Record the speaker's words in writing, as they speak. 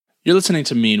You're listening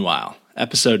to Meanwhile,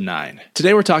 Episode 9.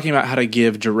 Today we're talking about how to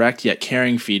give direct yet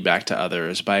caring feedback to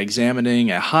others by examining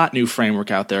a hot new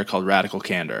framework out there called Radical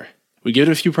Candor. We give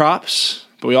it a few props,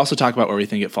 but we also talk about where we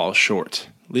think it falls short,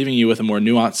 leaving you with a more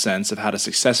nuanced sense of how to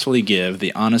successfully give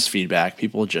the honest feedback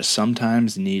people just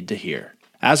sometimes need to hear.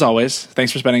 As always,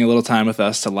 thanks for spending a little time with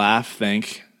us to laugh,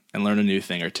 think, and learn a new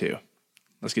thing or two.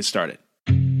 Let's get started.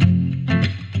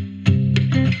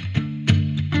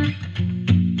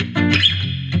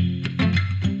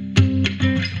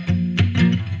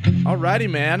 Alrighty,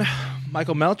 man.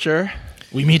 Michael Melcher,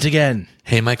 we meet again.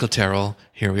 Hey, Michael Terrell,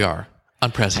 here we are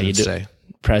on President's Day.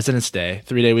 President's Day,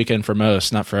 3-day weekend for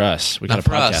most, not for us. We got a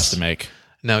podcast to make.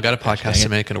 No, got a podcast to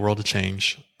make and a world to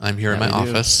change. I'm here in my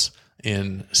office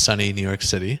in sunny New York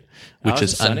City, which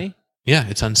is sunny. Yeah,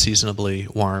 it's unseasonably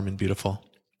warm and beautiful,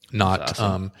 not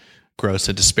awesome. Gross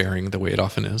and despairing the way it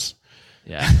often is.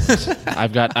 Yeah,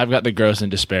 I've got the gross and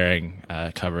despairing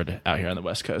covered out here on the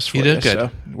West Coast. For you did good.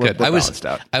 So we're balanced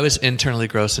out. I was internally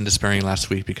gross and despairing last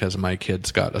week because my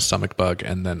kids got a stomach bug,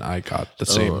 and then I got the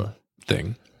same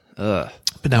thing. But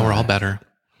now we're all better.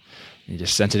 You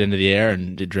just sent it into the air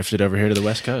and it drifted over here to the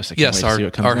West Coast. Yes, our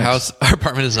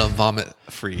apartment is vomit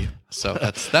free, so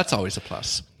that's always a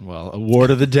plus. Well, award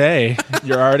of the day.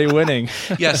 You're already winning.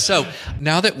 Yeah, so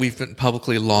now that we've been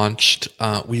publicly launched,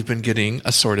 we've been getting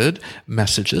assorted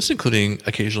messages, including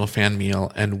occasional fan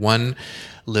mail, and one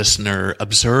listener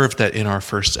observed that in our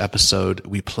first episode,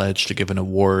 we pledged to give an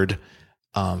award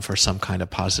for some kind of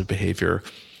positive behavior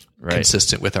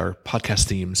consistent with our podcast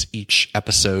themes each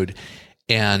episode,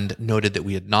 and noted that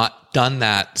we had not done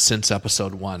that since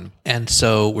episode 1. And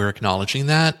so we're acknowledging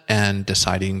that and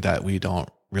deciding that we don't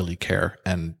really care,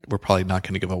 and we're probably not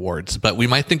going to give awards, but we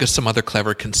might think of some other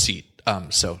clever conceit.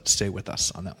 So stay with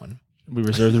us on that one. We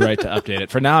reserve the right to update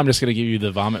it. For now, I'm just going to give you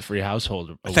the Vomit-Free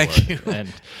Household Award. Thank you.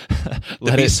 And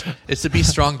it's the Be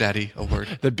Strong Daddy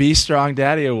Award. The Be Strong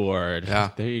Daddy Award.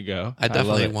 Yeah. There you go. I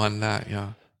definitely won that,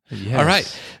 yeah. Yes. All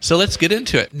right, so let's get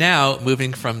into it. Now,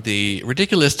 moving from the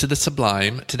ridiculous to the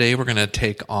sublime, today we're going to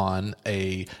take on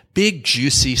a big,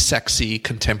 juicy, sexy,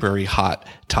 contemporary, hot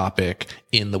topic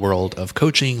in the world of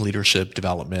coaching, leadership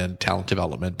development, talent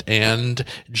development, and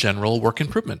general work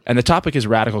improvement. And the topic is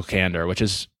Radical Candor, which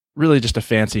is really just a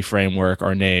fancy framework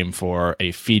or name for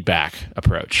a feedback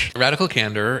approach. Radical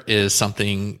Candor is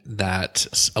something that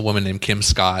a woman named Kim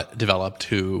Scott developed,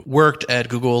 who worked at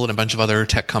Google and a bunch of other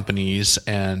tech companies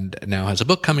and now has a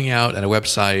book coming out and a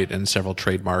website and several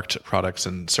trademarked products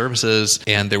and services.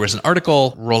 And there was an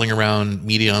article rolling around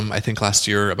Medium, I think last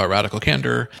year, about Radical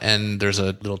Candor. And there's a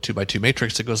little 2x2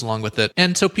 matrix that goes along with it.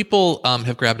 And so people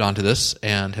have grabbed onto this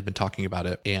and have been talking about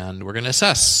it. And we're going to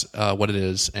assess what it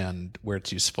is and where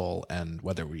it's useful and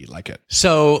whether we like it.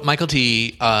 So, Michael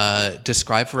T.,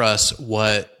 describe for us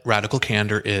what Radical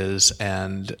Candor is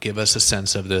and give us a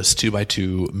sense of this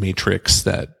 2x2 matrix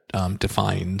that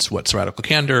defines what's Radical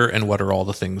Candor and what are all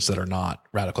the things that are not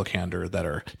Radical Candor that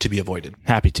are to be avoided.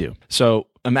 Happy to. So,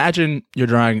 imagine you're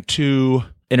drawing two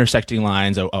intersecting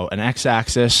lines, an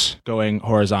x-axis going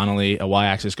horizontally, a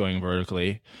y-axis going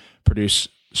vertically, produce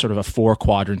sort of a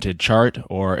 4-quadranted chart,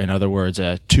 or in other words,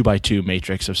 a 2x2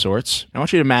 matrix of sorts. I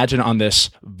want you to imagine on this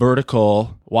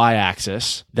vertical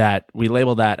y-axis that we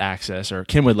label that axis, or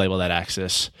Kim would label that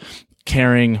axis,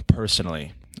 caring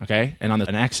personally, okay? And on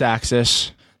an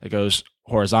x-axis that goes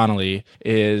horizontally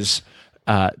is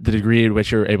the degree in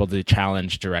which you're able to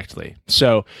challenge directly.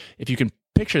 So if you can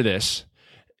picture this,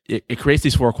 it creates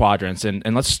these 4 quadrants, and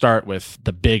let's start with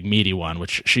the big meaty one,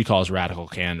 which she calls Radical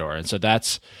Candor. And so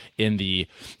that's in the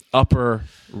upper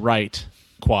right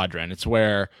quadrant. It's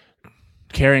where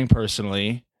caring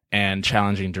personally and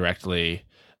challenging directly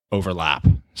overlap.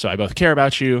 So I both care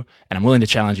about you and I'm willing to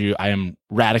challenge you. I am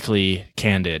radically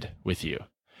candid with you.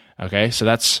 Okay, so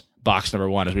that's box number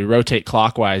 1. As we rotate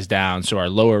clockwise down, so our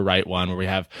lower right one, where we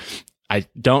have, I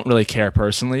don't really care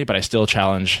personally, but I still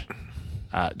challenge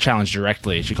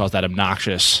directly. She calls that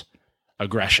obnoxious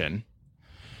aggression.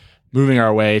 Moving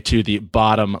our way to the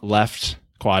bottom left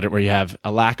quadrant, where you have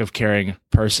a lack of caring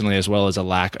personally as well as a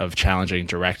lack of challenging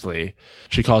directly.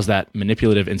 She calls that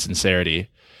manipulative insincerity.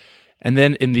 And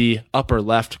then in the upper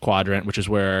left quadrant, which is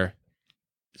where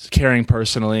caring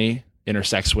personally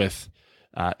intersects with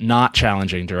not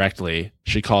challenging directly,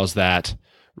 she calls that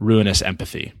ruinous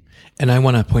empathy. And I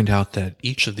want to point out that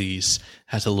each of these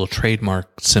has a little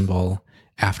trademark symbol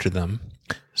after them.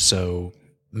 So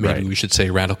maybe we should say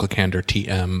Radical Candor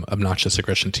TM, obnoxious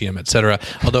aggression TM, etc.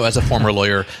 Although as a former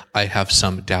lawyer, I have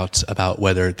some doubts about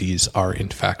whether these are in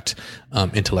fact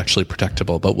intellectually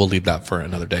protectable, but we'll leave that for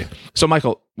another day. So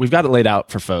Michael, we've got it laid out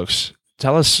for folks.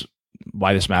 Tell us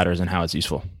why this matters and how it's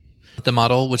useful. The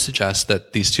model would suggest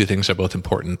that these two things are both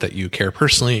important, that you care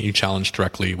personally and you challenge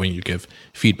directly when you give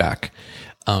feedback.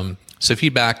 So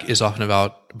feedback is often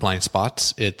about blind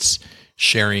spots. It's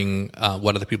sharing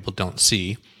what other people don't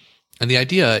see. And the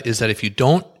idea is that if you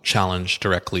don't challenge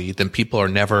directly, then people are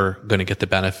never going to get the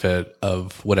benefit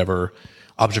of whatever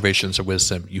observations or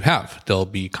wisdom you have. They'll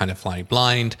be kind of flying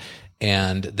blind,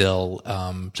 and they'll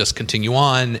just continue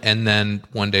on. And then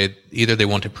one day, either they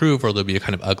won't improve or there'll be a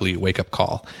kind of ugly wake-up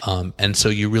call. And so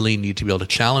you really need to be able to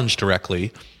challenge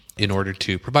directly in order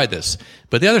to provide this.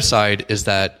 But the other side is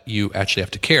that you actually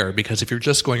have to care, because if you're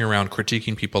just going around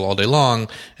critiquing people all day long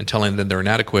and telling them they're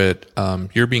inadequate,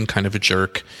 you're being kind of a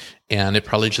jerk, and it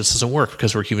probably just doesn't work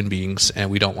because we're human beings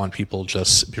and we don't want people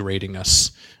just berating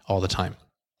us all the time.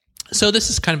 So this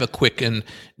is kind of a quick and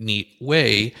neat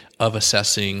way of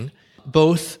assessing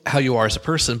both how you are as a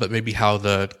person, but maybe how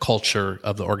the culture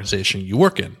of the organization you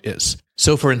work in is.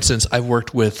 So, for instance, I've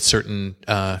worked with certain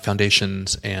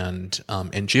foundations and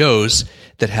NGOs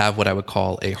that have what I would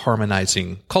call a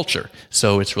harmonizing culture.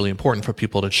 So it's really important for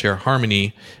people to share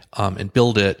harmony and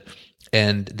build it,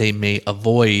 and they may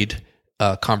avoid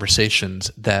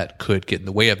conversations that could get in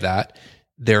the way of that.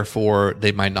 Therefore,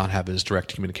 they might not have as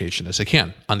direct communication as they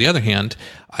can. On the other hand,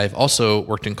 I've also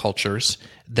worked in cultures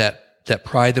that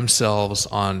pride themselves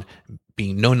on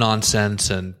being no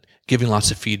nonsense and giving lots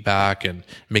of feedback and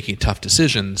making tough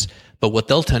decisions. But what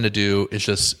they'll tend to do is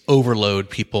just overload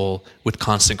people with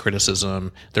constant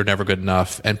criticism. They're never good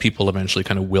enough, and people eventually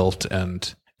kind of wilt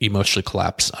and emotionally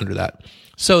collapse under that.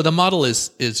 So the model is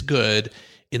good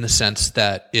in the sense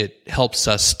that it helps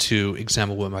us to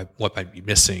examine what might be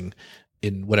missing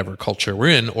in whatever culture we're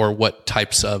in, or what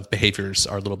types of behaviors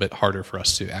are a little bit harder for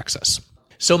us to access.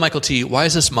 So, Michael T., why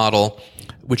is this model,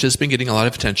 which has been getting a lot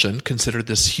of attention, considered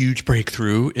this huge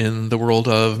breakthrough in the world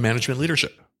of management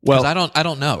leadership? Well, I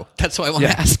don't know. That's why I want to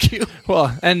ask you.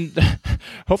 Well, and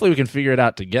hopefully we can figure it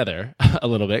out together a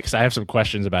little bit, because I have some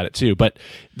questions about it too. But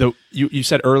you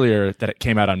said earlier that it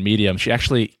came out on Medium.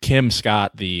 Kim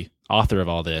Scott, the author of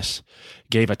all this,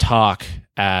 gave a talk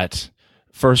at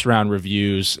First Round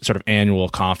Review's sort of annual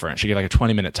conference. She gave like a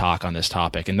 20-minute talk on this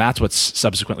topic, and that's what's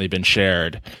subsequently been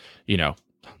shared,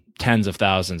 tens of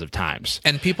thousands of times.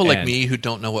 And people like me who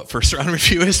don't know what First Round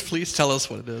Review is, please tell us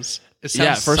what it is. It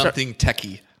sounds something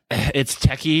techie. It's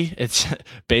techie. It's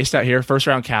based out here. First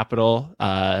Round Capital,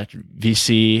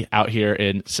 VC out here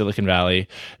in Silicon Valley,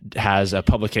 has a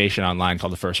publication online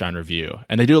called the First Round Review.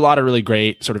 And they do a lot of really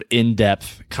great sort of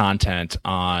in-depth content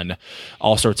on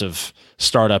all sorts of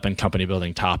startup and company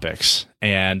building topics.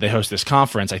 And they host this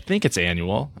conference. I think it's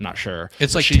annual. I'm not sure.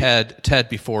 It's like TED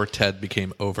before TED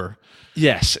became over.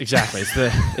 Yes, exactly. It's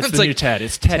the like new TED.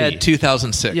 It's Teddy. TED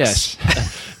 2006. Yes.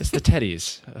 It's the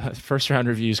Teddies, First Round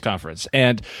Reviews conference.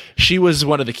 And she was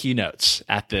one of the keynotes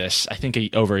at this, I think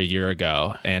over a year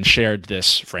ago, and shared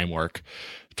this framework,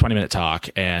 20-minute talk.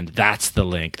 And that's the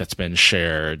link that's been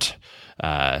shared,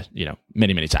 many,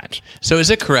 many times. So is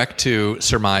it correct to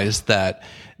surmise that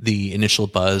the initial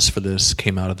buzz for this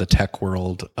came out of the tech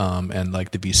world and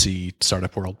like the VC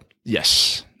startup world?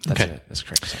 Yes. That's a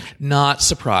correct assumption. Not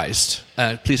surprised.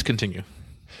 Please continue.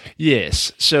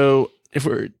 Yes. So if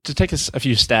we're to take a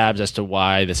few stabs as to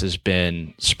why this has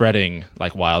been spreading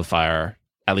like wildfire,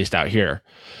 at least out here,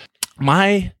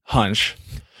 my hunch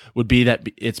would be that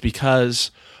it's because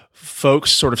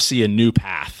folks sort of see a new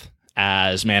path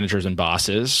as managers and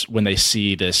bosses when they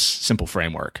see this simple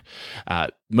framework.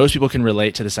 Most people can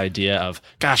relate to this idea of,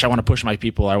 gosh, I want to push my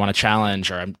people, or I want to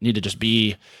challenge, or I need to just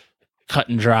be cut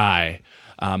and dry.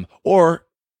 Or,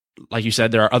 like you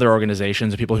said, there are other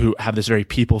organizations and people who have this very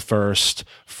people-first,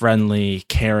 friendly,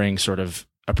 caring sort of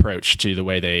approach to the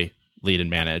way they lead and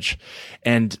manage.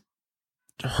 And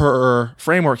her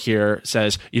framework here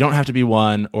says you don't have to be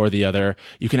one or the other.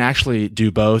 You can actually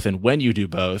do both. And when you do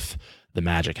both, the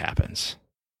magic happens.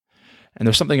 And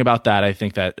there's something about that, I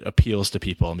think, that appeals to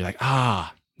people and be like,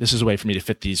 this is a way for me to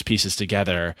fit these pieces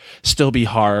together, still be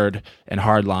hard and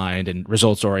hard-lined and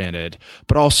results-oriented,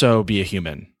 but also be a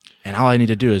human. And all I need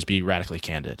to do is be radically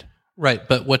candid. Right.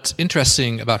 But what's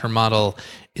interesting about her model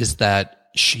is that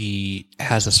she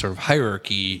has a sort of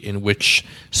hierarchy in which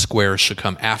squares should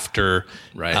come after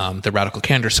the radical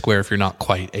candor square if you're not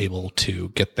quite able to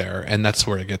get there. And that's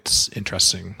where it gets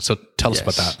interesting. So tell us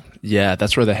about that. Yeah,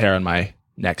 that's where the hair on my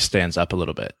neck stands up a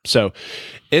little bit. So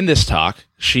in this talk,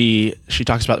 she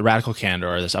talks about the radical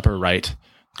candor, this upper right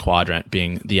quadrant,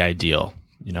 being the ideal,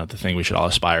 the thing we should all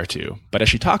aspire to. But as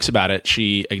she talks about it,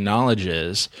 she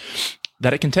acknowledges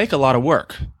that it can take a lot of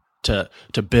work to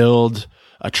build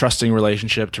a trusting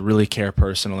relationship, to really care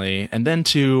personally, and then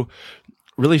to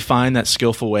really find that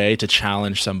skillful way to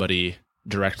challenge somebody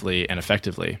directly and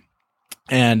effectively.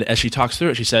 And as she talks through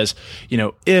it, she says,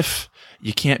 if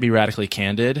you can't be radically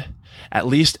candid, at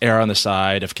least err on the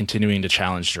side of continuing to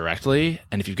challenge directly.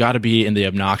 And if you've got to be in the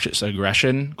obnoxious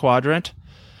aggression quadrant,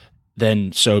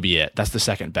 then so be it. That's the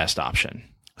second best option.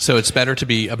 So it's better to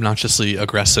be obnoxiously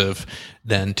aggressive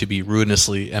than to be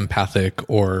ruinously empathic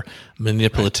or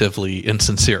manipulatively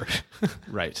insincere.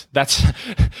 Right. That's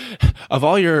of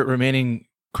all your remaining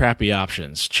crappy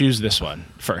options, choose this one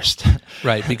first.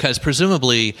 Right, because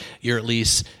presumably you're at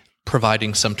least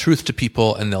providing some truth to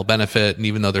people and they'll benefit. And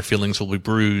even though their feelings will be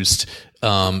bruised,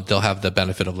 they'll have the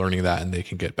benefit of learning that and they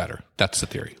can get better. That's the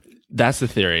theory. That's the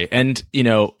theory. And,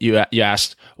 you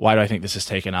asked, why do I think this has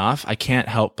taken off? I can't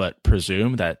help but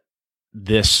presume that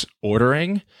this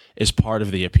ordering is part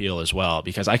of the appeal as well,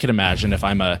 because I can imagine if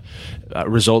I'm a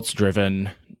results-driven,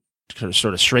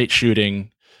 sort of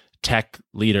straight-shooting tech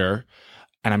leader,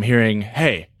 and I'm hearing,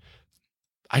 hey,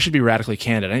 I should be radically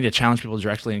candid. I need to challenge people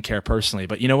directly and care personally.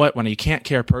 But you know what? When you can't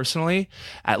care personally,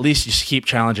 at least you keep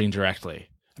challenging directly.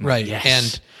 Right. Yes.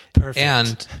 And Perfect.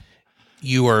 And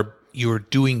you are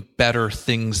doing better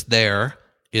things there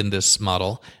in this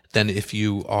model than if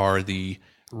you are the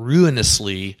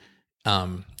ruinously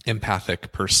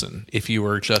empathic person. If you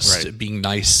are just being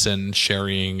nice and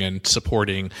sharing and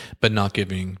supporting, but not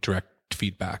giving direct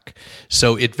feedback.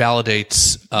 So it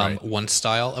validates one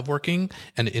style of working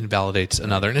and it invalidates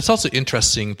another. And it's also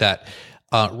interesting that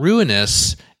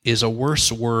ruinous is a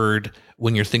worse word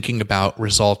when you're thinking about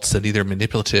results than either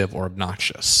manipulative or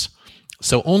obnoxious.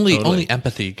 So only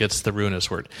empathy gets the ruinous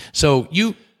word. So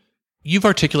you've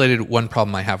articulated one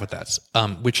problem I have with that,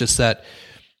 which is that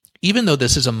even though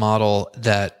this is a model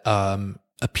that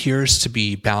appears to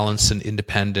be balanced and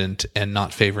independent and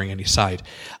not favoring any side,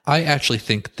 I actually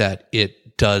think that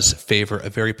it does favor a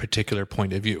very particular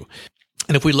point of view.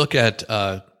 And if we look at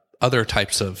other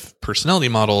types of personality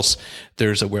models,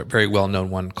 there's a very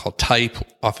well-known one called type,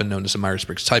 often known as a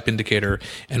Myers-Briggs type indicator.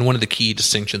 And one of the key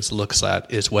distinctions it looks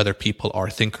at is whether people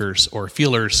are thinkers or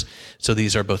feelers. So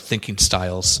these are both thinking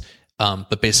styles.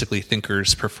 But basically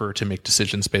thinkers prefer to make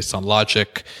decisions based on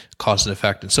logic, cause and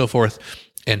effect, and so forth.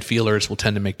 And feelers will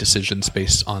tend to make decisions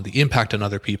based on the impact on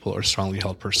other people or strongly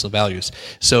held personal values.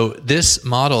 So this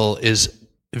model is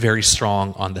very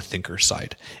strong on the thinker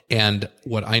side. And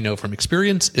what I know from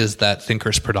experience is that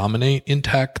thinkers predominate in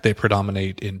tech. They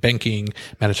predominate in banking,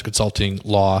 management consulting,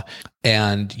 law,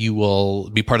 and you will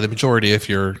be part of the majority if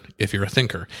you're a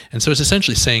thinker. And so it's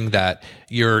essentially saying that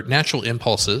your natural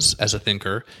impulses as a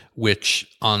thinker, which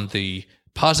on the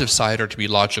positive side are to be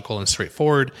logical and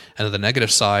straightforward, and on the negative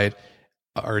side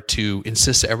are to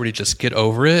insist that everybody just get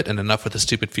over it and enough with the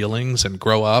stupid feelings and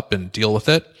grow up and deal with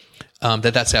it.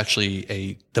 That's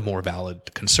actually the more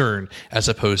valid concern, as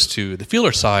opposed to the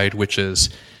feeler side, which is,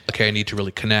 okay, I need to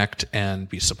really connect and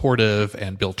be supportive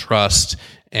and build trust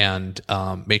and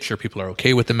make sure people are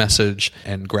okay with the message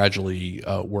and gradually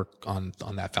work on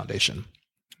that foundation.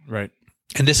 Right.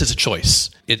 And this is a choice.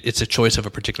 It's a choice of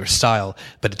a particular style,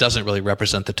 but it doesn't really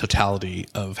represent the totality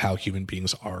of how human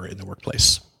beings are in the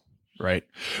workplace. Right.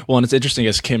 Well, and it's interesting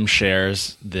as Kim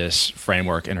shares this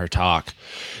framework in her talk,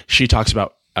 she talks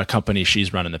about a company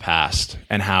she's run in the past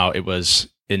and how it was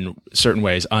in certain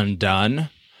ways undone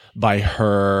by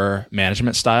her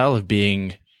management style of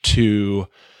being too,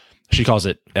 she calls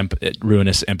it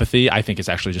ruinous empathy. I think it's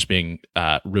actually just being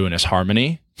ruinous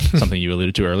harmony, something you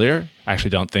alluded to earlier. I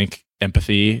actually don't think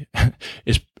empathy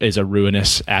is a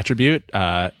ruinous attribute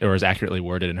or is accurately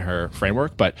worded in her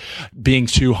framework, but being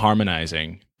too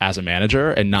harmonizing as a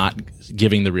manager and not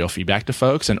giving the real feedback to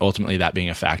folks, and ultimately that being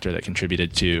a factor that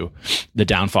contributed to the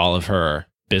downfall of her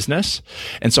business.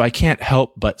 And so I can't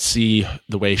help but see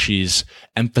the way she's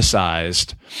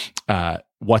emphasized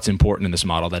what's important in this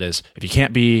model. That is, if you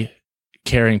can't be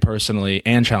caring personally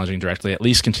and challenging directly, at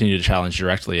least continue to challenge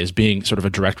directly, as being sort of a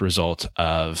direct result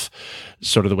of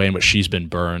sort of the way in which she's been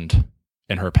burned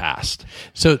in her past.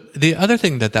 So the other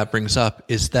thing that brings up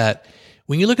is that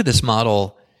when you look at this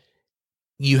model,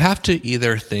 you have to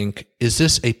either think, is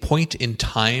this a point in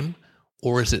time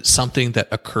or is it something that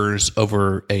occurs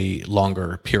over a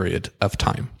longer period of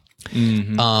time?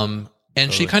 Mm-hmm. And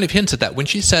totally. She kind of hints at that when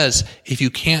she says, if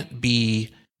you can't be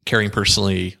caring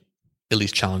personally, at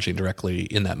least challenging directly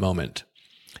in that moment,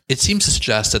 it seems to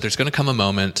suggest that there's going to come a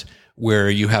moment where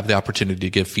you have the opportunity to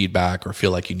give feedback or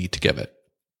feel like you need to give it.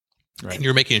 Right. And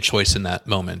you're making a choice in that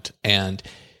moment. And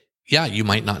yeah, you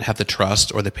might not have the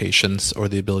trust or the patience or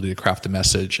the ability to craft the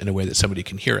message in a way that somebody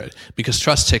can hear it, because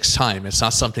trust takes time. It's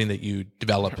not something that you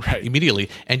develop immediately.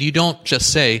 And you don't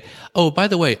just say, oh, by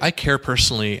the way, I care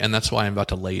personally, and that's why I'm about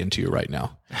to lay into you right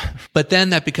now. But then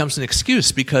that becomes an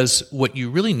excuse, because what you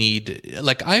really need,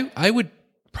 like I would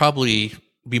probably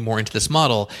be more into this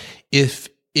model if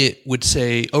it would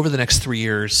say, over the next 3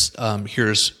 years,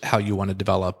 here's how you want to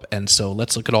develop. And so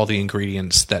let's look at all the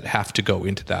ingredients that have to go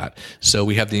into that. So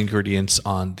we have the ingredients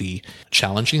on the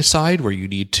challenging side, where you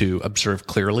need to observe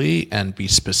clearly and be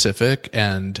specific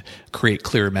and create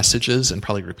clear messages and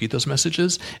probably repeat those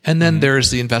messages. And then there's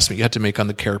the investment you have to make on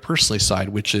the care personally side,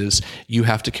 which is you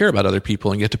have to care about other people,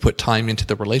 and you have to put time into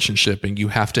the relationship, and you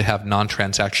have to have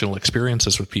non-transactional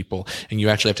experiences with people, and you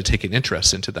actually have to take an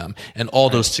interest into them. And all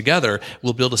those together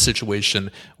will build a situation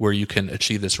where you can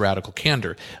achieve this radical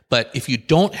candor. But if you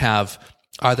don't have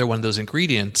either one of those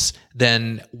ingredients,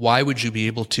 then why would you be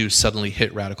able to suddenly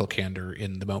hit radical candor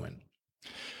in the moment?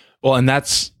 Well, and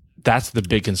that's the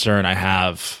big concern I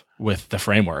have with the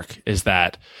framework, is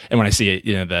that, and when I see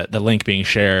it, the link being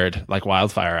shared like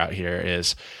wildfire out here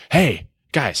is, hey,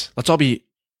 guys, let's all be,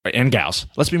 and gals,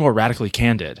 let's be more radically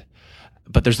candid.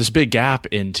 But there's this big gap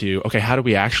into, okay, how do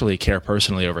we actually care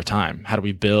personally over time? How do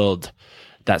we build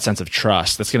that sense of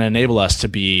trust that's going to enable us to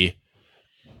be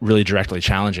really directly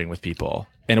challenging with people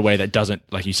in a way that doesn't,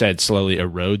 like you said, slowly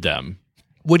erode them?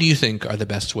 What do you think are the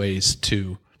best ways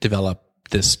to develop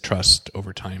this trust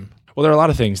over time? Well, there are a lot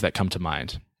of things that come to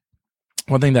mind.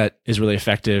 One thing that is really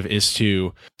effective is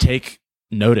to take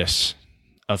notice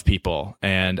of people.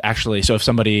 And actually, so if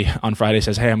somebody on Friday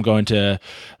says, hey, I'm going to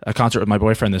a concert with my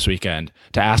boyfriend this weekend,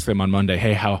 to ask them on Monday,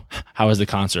 hey, how was the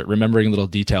concert? Remembering little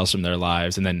details from their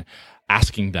lives, and then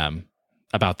asking them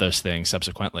about those things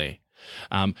subsequently.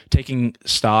 Taking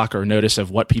stock or notice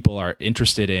of what people are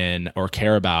interested in or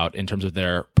care about in terms of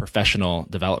their professional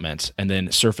development, and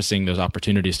then surfacing those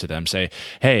opportunities to them. Say,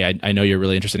 hey, I know you're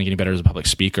really interested in getting better as a public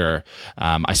speaker.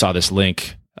 I saw this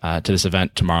link to this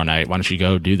event tomorrow night. Why don't you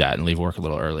go do that and leave work a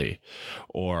little early?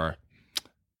 Or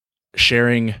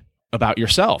sharing about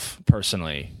yourself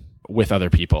personally with other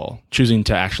people, choosing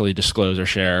to actually disclose or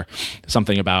share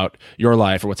something about your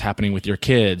life or what's happening with your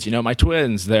kids. My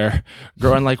twins, they're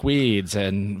growing like weeds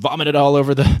and vomited all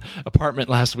over the apartment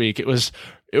last week. It was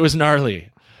gnarly.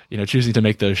 Choosing to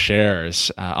make those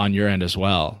shares on your end as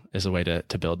well is a way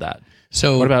to build that.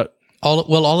 So what about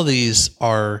all of these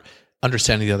are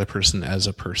understanding the other person as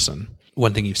a person.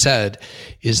 One thing you've said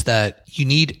is that you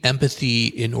need empathy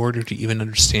in order to even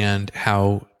understand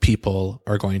how people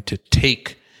are going to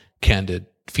take candid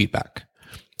feedback.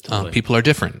 Totally. People are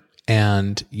different,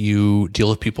 and you deal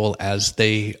with people as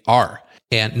they are,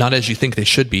 and not as you think they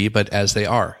should be, but as they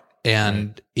are.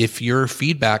 And if your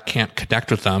feedback can't connect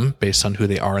with them based on who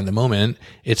they are in the moment,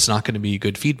 it's not going to be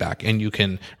good feedback. And you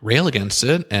can rail against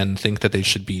it and think that they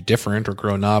should be different or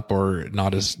grown up or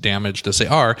not as damaged as they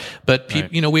are. But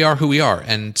we are who we are.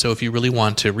 And so if you really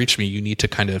want to reach me, you need to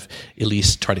kind of at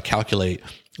least try to calculate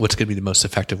what's going to be the most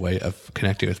effective way of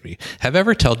connecting with me. Have I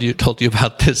ever told you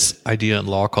about this idea in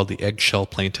law called the eggshell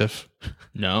plaintiff?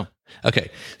 No.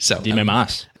 Okay, so Dime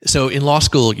más. So in law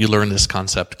school, you learn this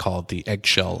concept called the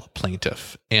eggshell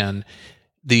plaintiff, and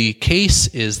the case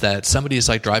is that somebody is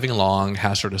like driving along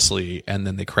hazardously, and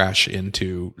then they crash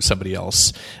into somebody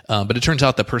else. But it turns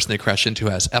out the person they crash into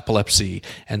has epilepsy,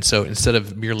 and so instead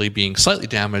of merely being slightly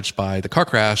damaged by the car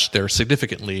crash, they're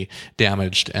significantly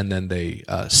damaged, and then they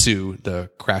sue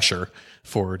the crasher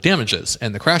for damages.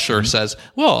 And the crasher says,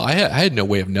 "Well, I had no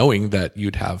way of knowing that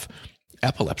you'd have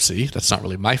epilepsy. That's not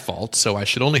really my fault. So I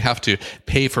should only have to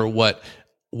pay for what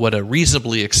a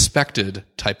reasonably expected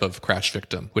type of crash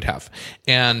victim would have."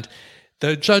 And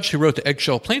the judge who wrote the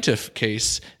eggshell plaintiff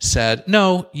case said,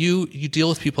 no, you deal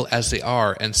with people as they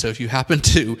are. And so if you happen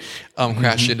to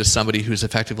crash into somebody who's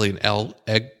effectively an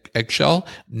eggshell,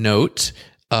 note,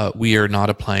 we are not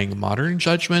applying modern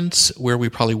judgments where we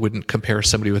probably wouldn't compare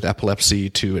somebody with epilepsy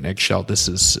to an eggshell. This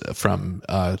is from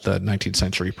the 19th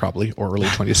century, probably, or early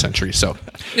 20th century. So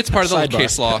it's part of the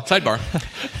case law. Sidebar.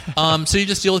 So you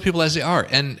just deal with people as they are.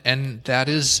 And that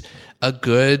is a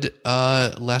good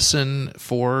lesson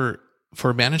for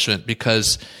management,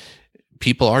 because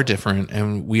people are different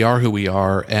and we are who we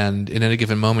are. And in any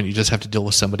given moment, you just have to deal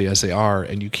with somebody as they are.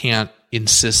 And you can't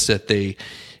insist that they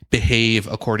behave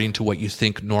according to what you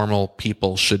think normal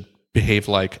people should behave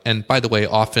like. And by the way,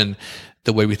 often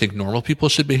the way we think normal people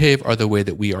should behave are the way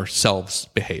that we ourselves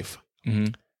behave.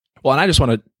 Mm-hmm. Well, and I just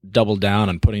want to double down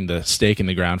on putting the stake in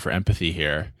the ground for empathy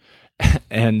here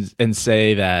and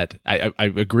say that I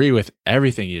agree with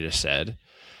everything you just said.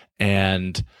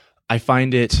 And I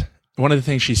find it, one of the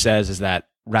things she says is that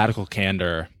radical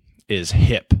candor is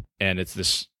HIP, and it's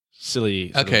this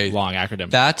silly sort of long acronym.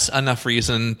 That's enough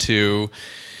reason to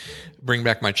bring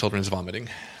back my children's vomiting.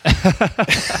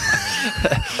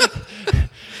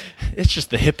 It's just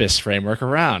the hippest framework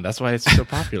around. That's why it's so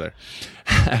popular.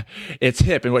 It's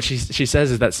HIP, and what she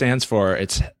says is that stands for,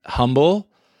 it's humble,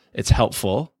 it's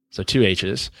helpful, so 2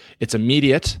 H's, it's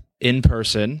immediate, in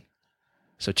person,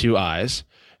 so 2 I's,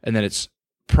 and then it's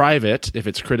private if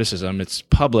it's criticism, it's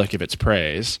public if it's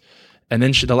praise, and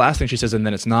then the last thing she says, and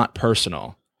then it's not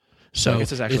personal. So I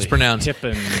guess it's pronounced hip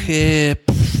and hip.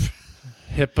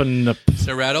 Hip and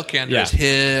So radical candor is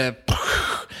hip.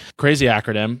 Crazy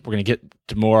acronym. We're going to get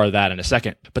to more of that in a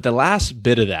second. But the last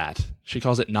bit of that, she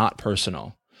calls it not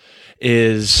personal,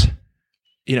 is,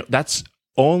 that's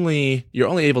you're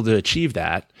only able to achieve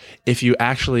that if you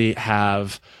actually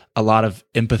have a lot of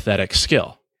empathetic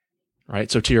skill,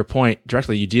 right? So to your point,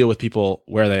 directly, you deal with people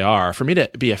where they are. For me to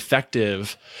be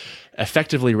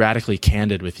effectively radically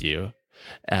candid with you,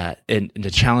 and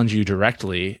to challenge you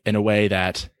directly in a way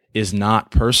that is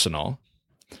not personal,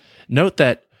 note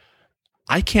that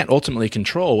I can't ultimately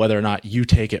control whether or not you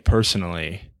take it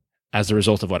personally as a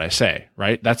result of what I say,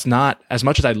 right? That's not, as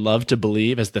much as I'd love to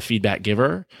believe as the feedback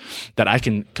giver that I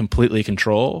can completely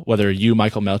control whether you,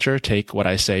 Michael Melcher, take what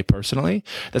I say personally.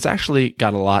 That's actually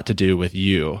got a lot to do with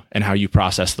you and how you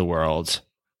process the world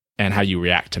and how you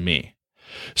react to me.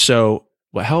 So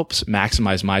what helps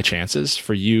maximize my chances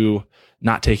for you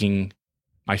not taking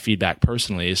my feedback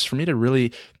personally is for me to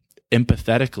really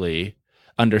empathetically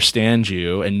understand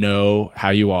you and know how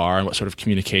you are and what sort of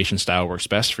communication style works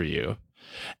best for you,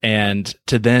 and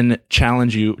to then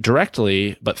challenge you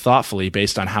directly but thoughtfully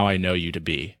based on how I know you to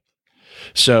be.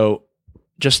 So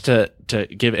just to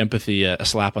give empathy a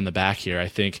slap on the back here, I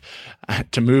think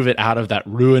to move it out of that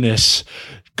ruinous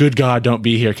good God don't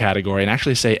be here category and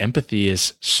actually say empathy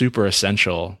is super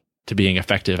essential to being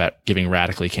effective at giving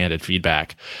radically candid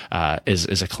feedback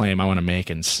is a claim I want to make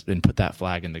and put that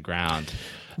flag in the ground.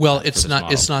 Well, it's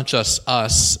not just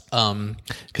us,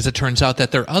 because it turns out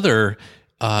that there are other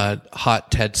hot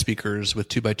TED speakers with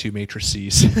 2x2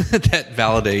 matrices that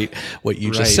validate what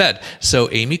you just said. So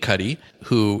Amy Cuddy,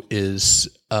 who is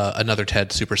another TED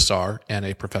superstar and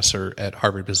a professor at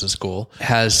Harvard Business School,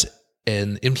 has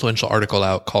an influential article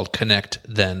out called Connect,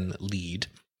 Then Lead.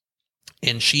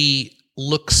 And she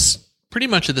looks pretty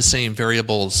much at the same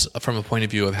variables from a point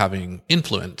of view of having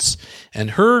influence.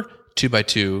 And her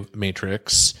 2x2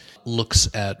 matrix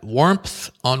looks at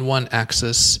warmth on one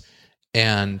axis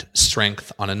and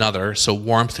strength on another. So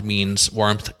warmth means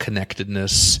warmth,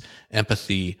 connectedness,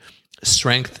 empathy.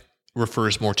 Strength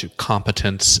refers more to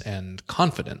competence and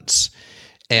confidence.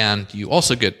 And you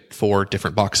also get 4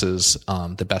 different boxes,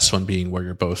 the best one being where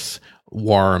you're both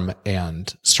warm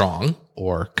and strong,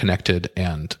 or connected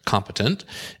and competent.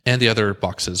 And the other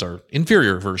boxes are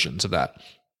inferior versions of that.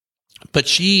 But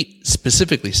she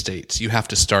specifically states you have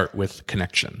to start with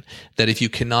connection. That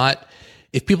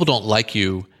if people don't like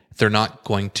you, they're not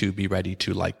going to be ready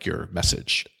to like your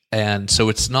message. And so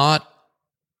it's not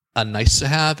a nice to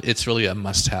have, it's really a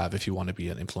must have if you want to be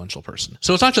an influential person.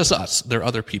 So it's not just us, there are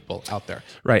other people out there.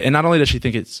 Right. And not only does she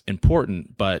think it's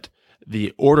important, but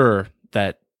the order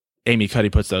that Amy Cuddy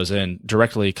puts those in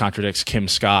directly contradicts Kim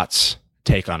Scott's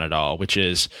take on it all, which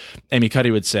is Amy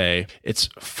Cuddy would say it's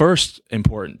first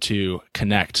important to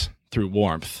connect through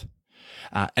warmth,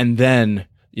 and then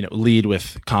lead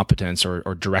with competence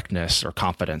or directness or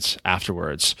confidence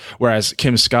afterwards. Whereas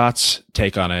Kim Scott's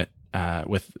take on it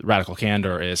with radical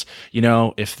candor is,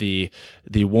 if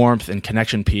the warmth and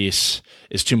connection piece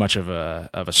is too much of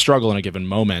a struggle in a given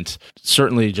moment,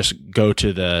 certainly just go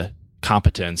to the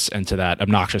competence and to that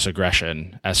obnoxious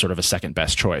aggression as sort of a second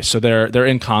best choice. So they're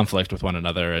in conflict with one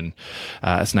another, and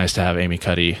it's nice to have Amy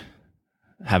Cuddy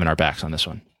having our backs on this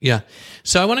one. Yeah.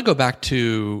 So I want to go back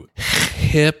to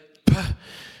HIP.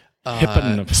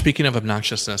 Speaking of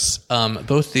obnoxiousness,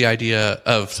 both the idea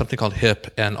of something called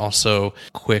HIP and also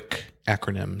quick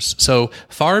acronyms. So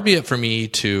far be it for me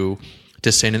to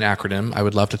disdain an acronym. I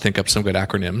would love to think up some good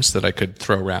acronyms that I could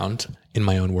throw around in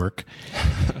my own work.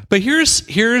 But here's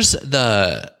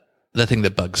the thing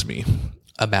that bugs me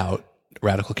about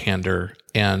radical candor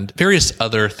and various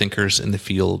other thinkers in the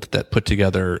field that put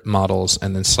together models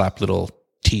and then slap little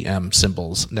TM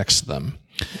symbols next to them.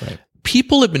 Right.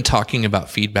 People have been talking about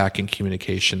feedback and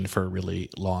communication for a really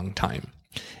long time.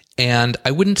 And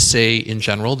I wouldn't say in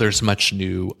general there's much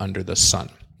new under the sun.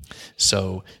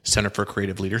 So Center for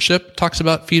Creative Leadership talks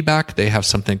about feedback. They have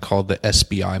something called the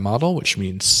SBI model, which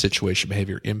means situation,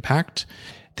 behavior, impact.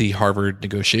 The Harvard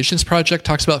Negotiations Project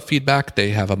talks about feedback.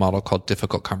 They have a model called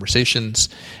difficult conversations.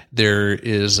 There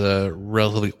is a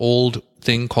relatively old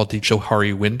thing called the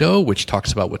Johari window, which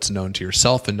talks about what's known to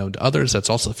yourself and known to others. That's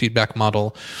also a feedback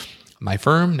model. My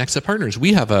firm, Next Step Partners,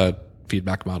 we have a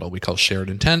feedback model we call shared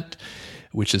intent,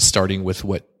 which is starting with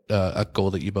what a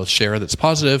goal that you both share that's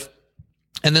positive.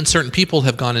 And then certain people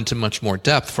have gone into much more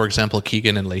depth. For example,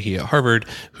 Keegan and Leahy at Harvard,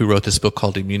 who wrote this book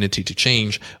called Immunity to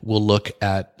Change, will look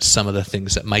at some of the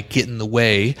things that might get in the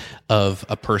way of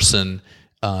a person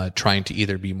trying to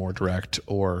either be more direct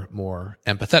or more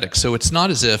empathetic. So it's not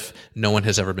as if no one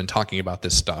has ever been talking about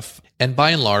this stuff. And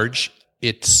by and large,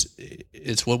 it's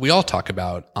what we all talk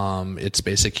about. It's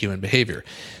basic human behavior.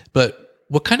 But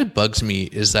what kind of bugs me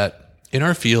is that in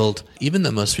our field, even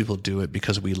though most people do it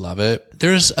because we love it,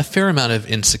 there's a fair amount of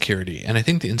insecurity. And I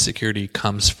think the insecurity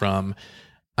comes from,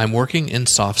 I'm working in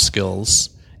soft skills.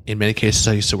 In many cases,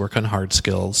 I used to work on hard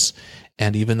skills.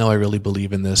 And even though I really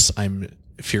believe in this, I'm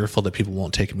fearful that people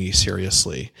won't take me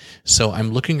seriously. So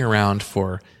I'm looking around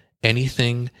for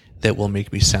anything that will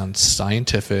make me sound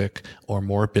scientific or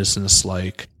more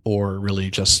business-like or really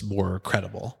just more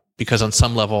credible. Because on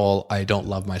some level, I don't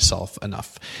love myself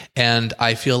enough. And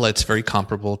I feel it's very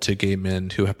comparable to gay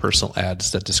men who have personal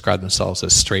ads that describe themselves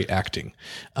as straight acting,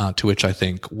 to which I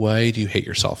think, why do you hate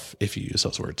yourself if you use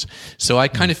those words? So I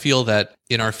kind of feel that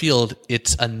in our field,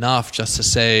 it's enough just to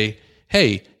say,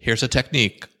 hey, here's a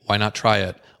technique. Why not try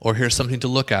it? Or here's something to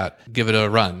look at. Give it a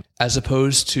run. As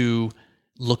opposed to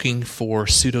looking for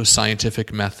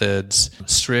pseudoscientific methods,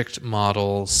 strict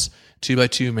models,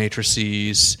 2x2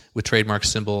 matrices with trademark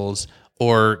symbols,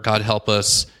 or God help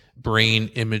us, brain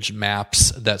image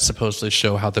maps that supposedly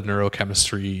show how the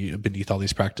neurochemistry beneath all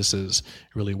these practices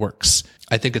really works.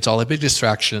 I think it's all a big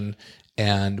distraction,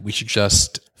 and we should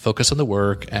just focus on the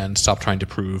work and stop trying to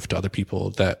prove to other people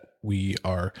that we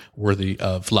are worthy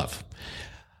of love.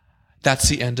 That's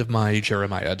the end of my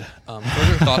Jeremiah.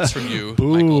 Further thoughts from you,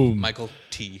 Michael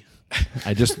T.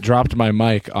 I just dropped my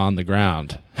mic on the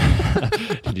ground.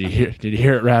 Did you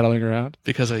hear it rattling around?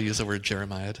 Because I used the word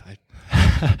Jeremiah.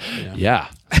 Yeah,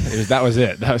 that was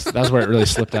it. That was where it really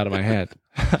slipped out of my head.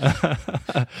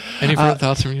 Any further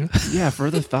thoughts from you? Yeah,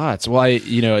 further thoughts. Well,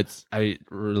 I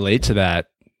relate to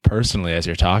that personally as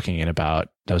you're talking and about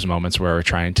those moments where we're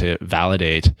trying to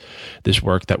validate this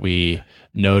work that we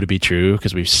know to be true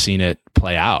because we've seen it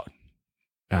play out.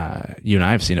 You and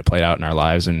I have seen it play out in our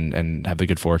lives and have the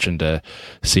good fortune to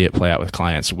see it play out with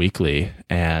clients weekly,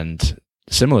 and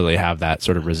similarly have that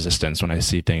sort of resistance when I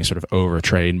see things sort of over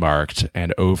trademarked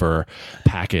and over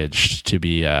packaged to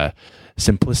be a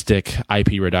simplistic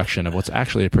IP reduction of what's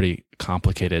actually a pretty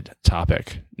complicated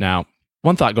topic. Now,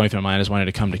 one thought going through my mind is wanting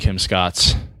to come to Kim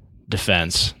Scott's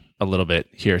defense a little bit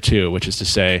here too, which is to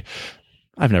say,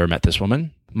 I've never met this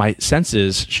woman. My sense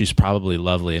is she's probably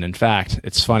lovely. And in fact,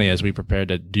 it's funny, as we prepared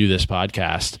to do this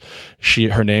podcast,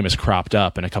 her name is cropped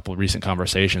up in a couple of recent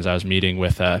conversations. I was meeting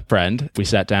with a friend. We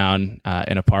sat down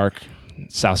in a park in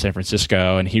South San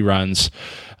Francisco, and he runs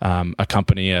a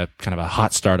company, a kind of a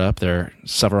hot startup. There are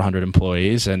several hundred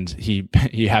employees. And he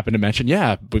happened to mention,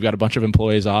 yeah, we've got a bunch of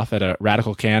employees off at a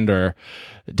Radical Candor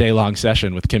day-long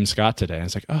session with Kim Scott today. And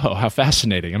it's like, oh, how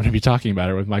fascinating. I'm going to be talking about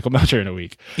her with Michael Melcher in a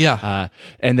week. Yeah.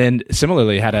 And then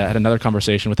similarly had another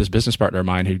conversation with this business partner of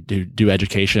mine who do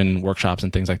education workshops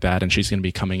and things like that. And she's going to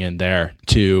be coming in there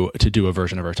to do a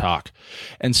version of her talk.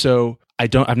 And so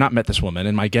I've not met this woman,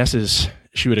 and my guess is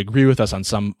she would agree with us on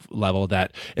some level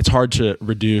that it's hard to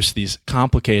reduce these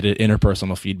complicated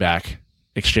interpersonal feedback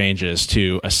exchanges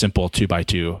to a simple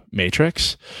 2x2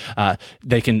 matrix.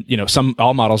 They can,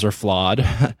 all models are flawed.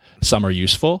 Some are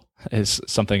useful, is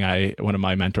something one of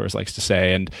my mentors likes to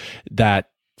say. And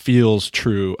that feels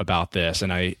true about this.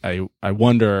 And I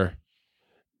wonder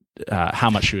how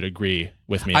much she would agree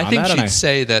with me on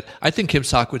that. I think Kim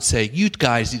Scott would say, you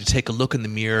guys need to take a look in the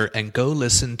mirror and go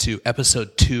listen to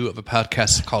episode 2 of a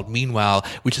podcast called Meanwhile,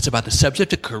 which is about the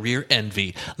subject of career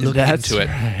envy. Look into it.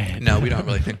 Right. No, we don't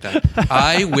really think that.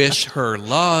 I wish her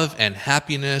love and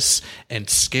happiness and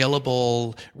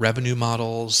scalable revenue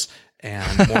models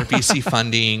and more VC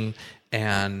funding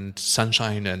and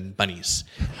sunshine and bunnies.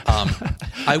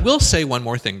 I will say one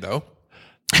more thing, though.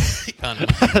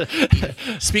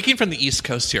 Speaking from the East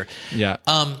Coast here. Yeah.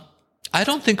 I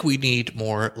don't think we need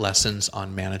more lessons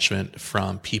on management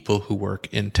from people who work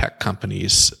in tech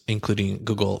companies, including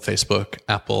Google, Facebook,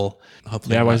 Apple.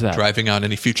 Hopefully, I'm not driving out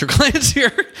any future clients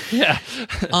here. Yeah.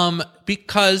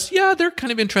 Because they're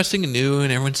kind of interesting and new,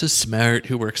 and everyone's so smart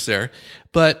who works there.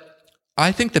 But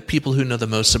I think the people who know the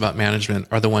most about management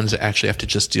are the ones that actually have to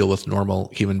just deal with normal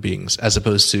human beings, as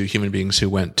opposed to human beings who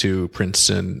went to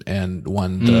Princeton and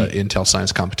won the Intel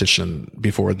science competition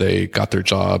before they got their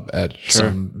job at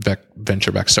some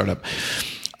venture-backed startup.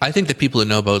 I think the people who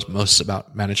know most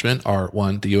about management are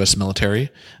 1, the U.S. military,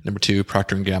 number 2,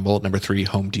 Procter & Gamble, number 3,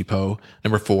 Home Depot,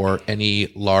 number 4,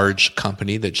 any large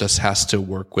company that just has to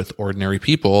work with ordinary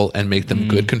people and make them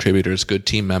good contributors, good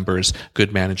team members,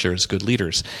 good managers, good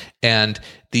leaders. And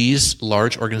these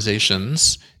large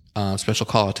organizations, special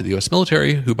call out to the U.S.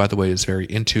 military, who, by the way, is very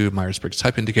into Myers-Briggs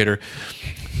Type Indicator,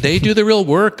 they do the real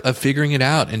work of figuring it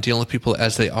out and dealing with people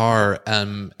as they are.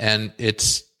 And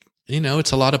it's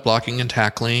a lot of blocking and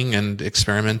tackling and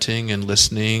experimenting and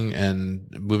listening and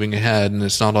moving ahead. And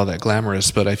it's not all that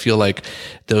glamorous, but I feel like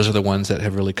those are the ones that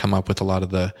have really come up with a lot of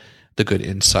the good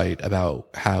insight about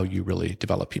how you really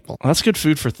develop people. Well, that's good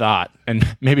food for thought,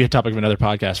 and maybe a topic of another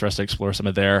podcast for us to explore some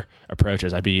of their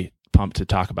approaches. I'd be pumped to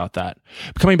talk about that.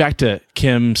 Coming back to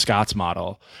Kim Scott's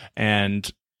model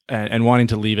and wanting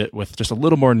to leave it with just a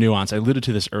little more nuance. I alluded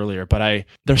to this earlier, but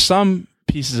there's some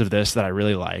pieces of this that I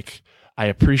really like. I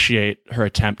appreciate her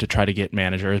attempt to try to get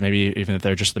managers, maybe even if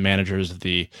they're just the managers of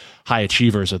the high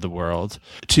achievers of the world,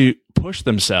 to push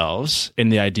themselves in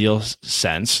the ideal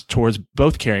sense towards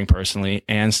both caring personally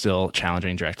and still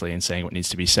challenging directly and saying what needs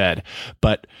to be said.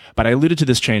 But I alluded to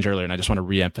this change earlier, and I just want to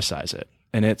reemphasize it.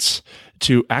 And it's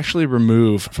to actually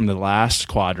remove from the last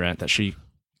quadrant that she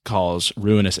calls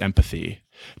ruinous empathy,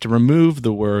 to remove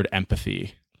the word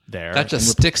empathy there. That just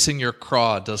sticks in your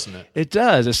craw, doesn't it? It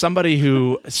does. As somebody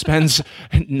who spends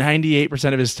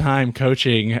 98% of his time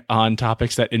coaching on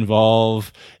topics that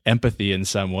involve empathy in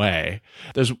some way,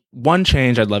 there's one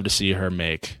change I'd love to see her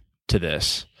make to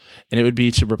this, and it would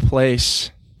be to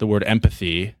replace the word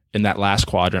empathy in that last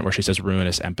quadrant where she says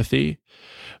ruinous empathy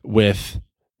with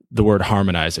the word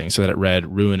harmonizing, so that it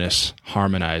read ruinous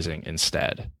harmonizing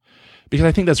instead. Because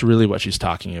I think that's really what she's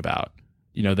talking about.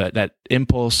 That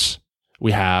impulse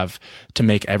we have to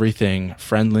make everything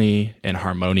friendly and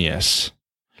harmonious,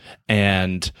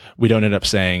 and we don't end up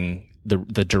saying the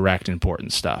direct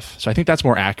important stuff. So I think that's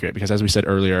more accurate, because as we said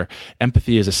earlier,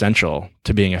 empathy is essential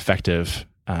to being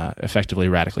effectively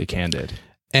radically candid.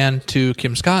 And to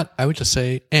Kim Scott, I would just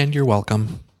say, and you're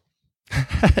welcome.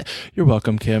 You're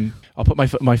welcome, Kim. I'll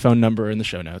put my phone number in the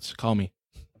show notes. Call me.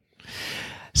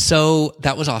 So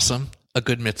that was awesome. A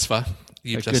good mitzvah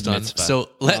you've just done. Mitzvah. So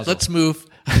let's move.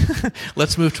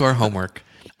 Let's move to our homework.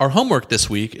 Our homework this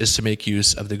week is to make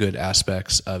use of the good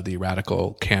aspects of the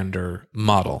radical candor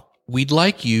model. We'd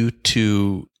like you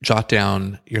to jot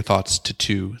down your thoughts to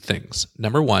 2 things.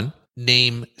 Number 1,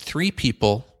 name 3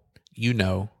 people you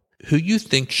know who you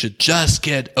think should just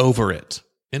get over it.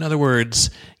 In other words,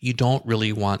 you don't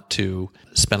really want to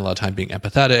spend a lot of time being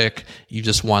empathetic. You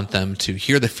just want them to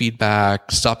hear the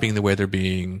feedback, stop being the way they're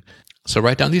being. So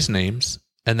write down these names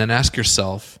and then ask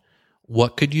yourself,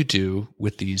 what could you do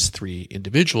with these 3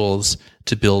 individuals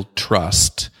to build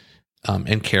trust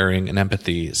and caring and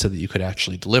empathy so that you could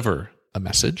actually deliver a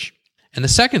message? And the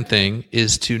second thing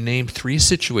is to name 3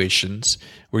 situations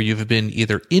where you've been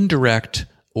either indirect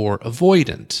or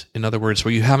avoidant. In other words,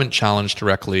 where you haven't challenged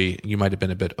directly, you might have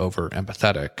been a bit over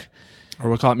empathetic. Or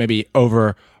we'll call it maybe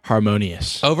over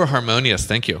harmonious. Over harmonious,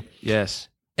 thank you. Yes.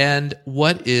 And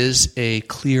what is a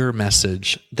clear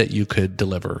message that you could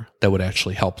deliver that would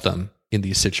actually help them in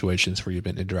these situations where you've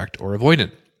been indirect or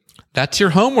avoidant? That's your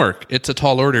homework. It's a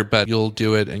tall order, but you'll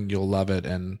do it and you'll love it.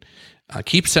 And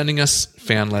keep sending us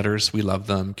fan letters. We love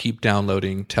them. Keep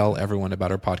downloading. Tell everyone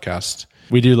about our podcast.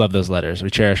 We do love those letters. We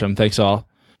cherish them. Thanks all.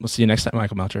 We'll see you next time,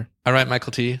 Michael Melcher. All right,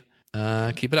 Michael T.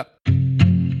 Keep it up.